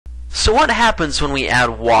So what happens when we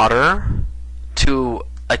add water to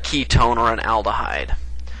a ketone or an aldehyde?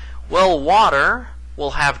 Well, water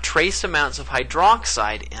will have trace amounts of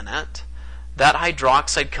hydroxide in it. That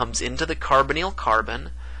hydroxide comes into the carbonyl carbon,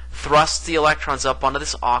 thrusts the electrons up onto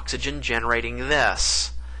this oxygen, generating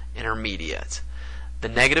this intermediate. The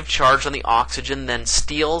negative charge on the oxygen then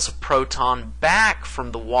steals a proton back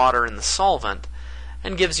from the water in the solvent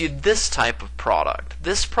and gives you this type of product.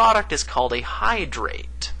 This product is called a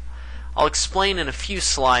hydrate. I'll explain in a few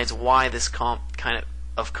slides why this kind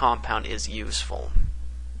of compound is useful.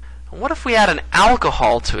 What if we add an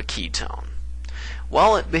alcohol to a ketone?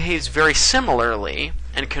 Well, it behaves very similarly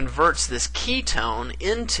and converts this ketone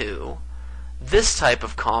into this type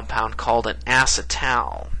of compound called an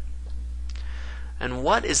acetal. And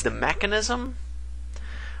what is the mechanism?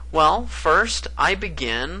 Well, first I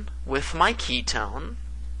begin with my ketone.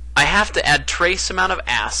 I have to add trace amount of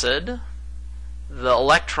acid, the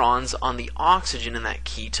electrons on the oxygen in that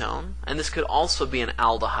ketone, and this could also be an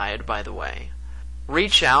aldehyde, by the way.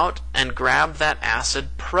 Reach out and grab that acid,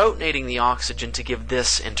 protonating the oxygen to give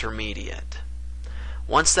this intermediate.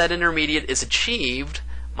 Once that intermediate is achieved,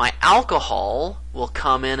 my alcohol will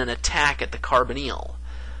come in and attack at the carbonyl.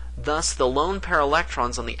 Thus, the lone pair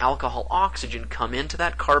electrons on the alcohol oxygen come into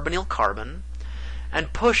that carbonyl carbon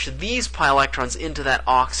and push these pi electrons into that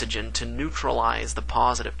oxygen to neutralize the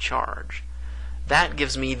positive charge. That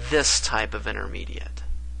gives me this type of intermediate.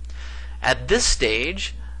 At this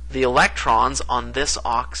stage, the electrons on this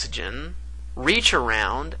oxygen reach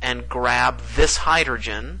around and grab this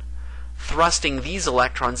hydrogen, thrusting these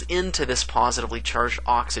electrons into this positively charged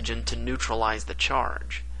oxygen to neutralize the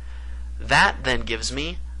charge. That then gives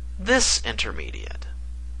me this intermediate.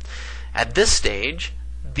 At this stage,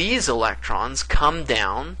 these electrons come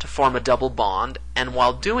down to form a double bond, and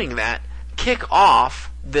while doing that, kick off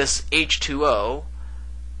this H2O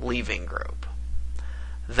leaving group.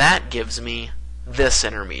 That gives me this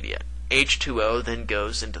intermediate. H2O then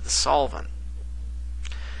goes into the solvent.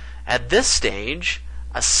 At this stage,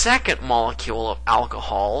 a second molecule of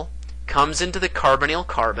alcohol comes into the carbonyl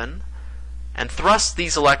carbon and thrusts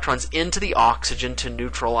these electrons into the oxygen to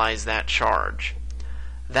neutralize that charge.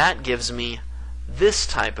 That gives me this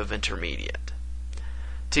type of intermediate.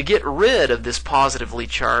 To get rid of this positively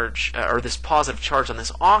charged this positive charge on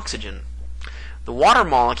this oxygen, the water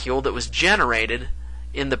molecule that was generated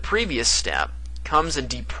in the previous step comes and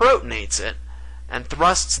deprotonates it and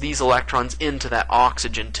thrusts these electrons into that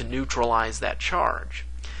oxygen to neutralize that charge.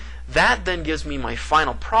 That then gives me my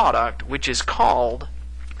final product, which is called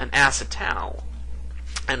an acetal,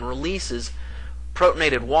 and releases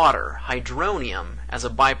protonated water, hydronium, as a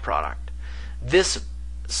byproduct. This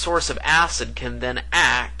source of acid can then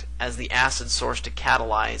act as the acid source to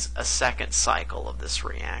catalyze a second cycle of this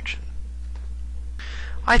reaction.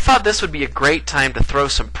 I thought this would be a great time to throw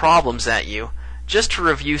some problems at you, just to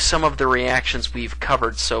review some of the reactions we've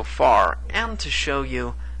covered so far, and to show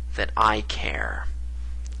you that I care.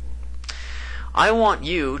 I want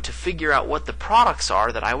you to figure out what the products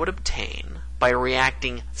are that I would obtain by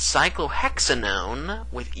reacting cyclohexanone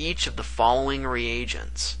with each of the following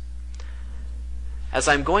reagents. As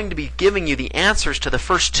I'm going to be giving you the answers to the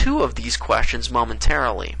first two of these questions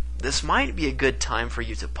momentarily, this might be a good time for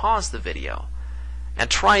you to pause the video and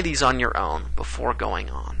try these on your own before going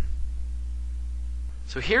on.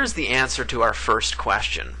 So here's the answer to our first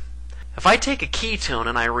question. If I take a ketone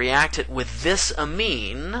and I react it with this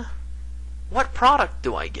amine, what product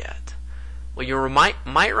do I get? Well, you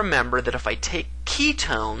might remember that if I take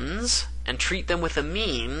ketones and treat them with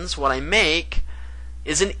amines, what I make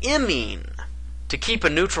is an imine. To keep a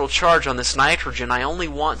neutral charge on this nitrogen, I only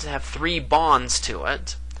want to have 3 bonds to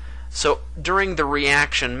it. So during the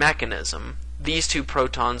reaction mechanism, these 2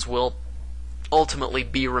 protons will ultimately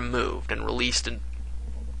be removed and released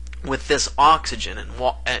with this oxygen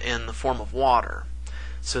in the form of water.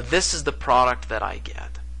 So this is the product that I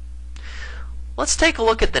get. Let's take a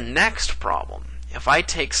look at the next problem. If I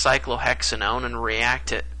take cyclohexanone and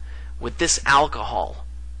react it with this alcohol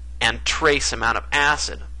and trace amount of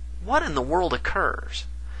acid, what in the world occurs?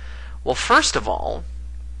 Well, first of all,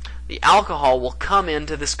 the alcohol will come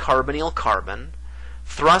into this carbonyl carbon,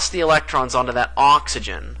 thrust the electrons onto that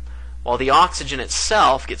oxygen, while the oxygen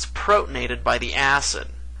itself gets protonated by the acid.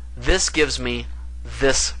 This gives me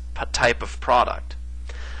this type of product.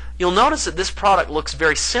 You'll notice that this product looks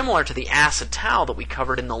very similar to the acetal that we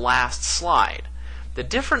covered in the last slide. The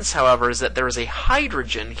difference, however, is that there is a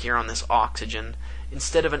hydrogen here on this oxygen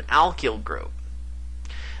instead of an alkyl group.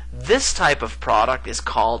 This type of product is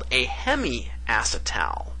called a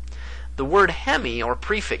hemiacetal. The word hemi, or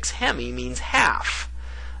prefix hemi, means half.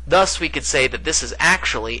 Thus, we could say that this is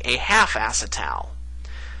actually a half acetal.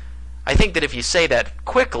 I think that if you say that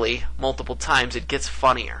quickly, multiple times, it gets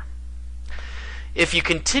funnier. If you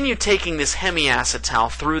continue taking this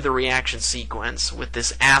hemiacetal through the reaction sequence with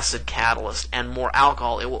this acid catalyst and more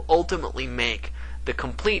alcohol, it will ultimately make the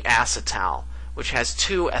complete acetal, which has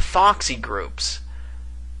two ethoxy groups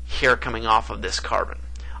here coming off of this carbon.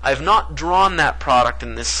 I have not drawn that product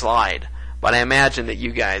in this slide, but I imagine that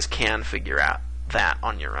you guys can figure out that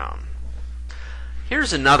on your own.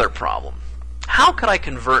 Here's another problem. How could I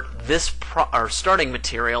convert this starting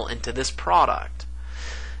material into this product?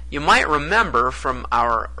 You might remember from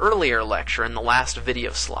our earlier lecture in the last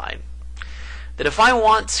video slide that if I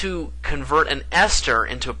want to convert an ester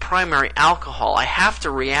into a primary alcohol, I have to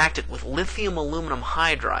react it with lithium aluminum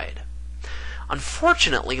hydride.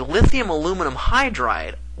 Unfortunately, lithium aluminum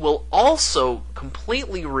hydride will also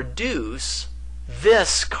completely reduce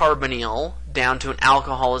this carbonyl down to an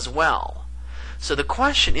alcohol as well. So the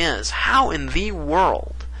question is, how in the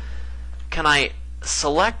world can I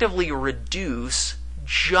selectively reduce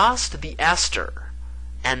just the ester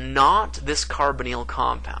and not this carbonyl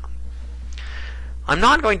compound? I'm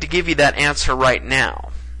not going to give you that answer right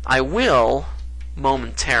now. I will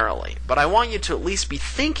momentarily, but I want you to at least be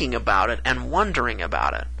thinking about it and wondering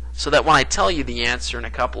about it so that when I tell you the answer in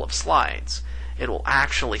a couple of slides, it will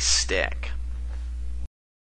actually stick.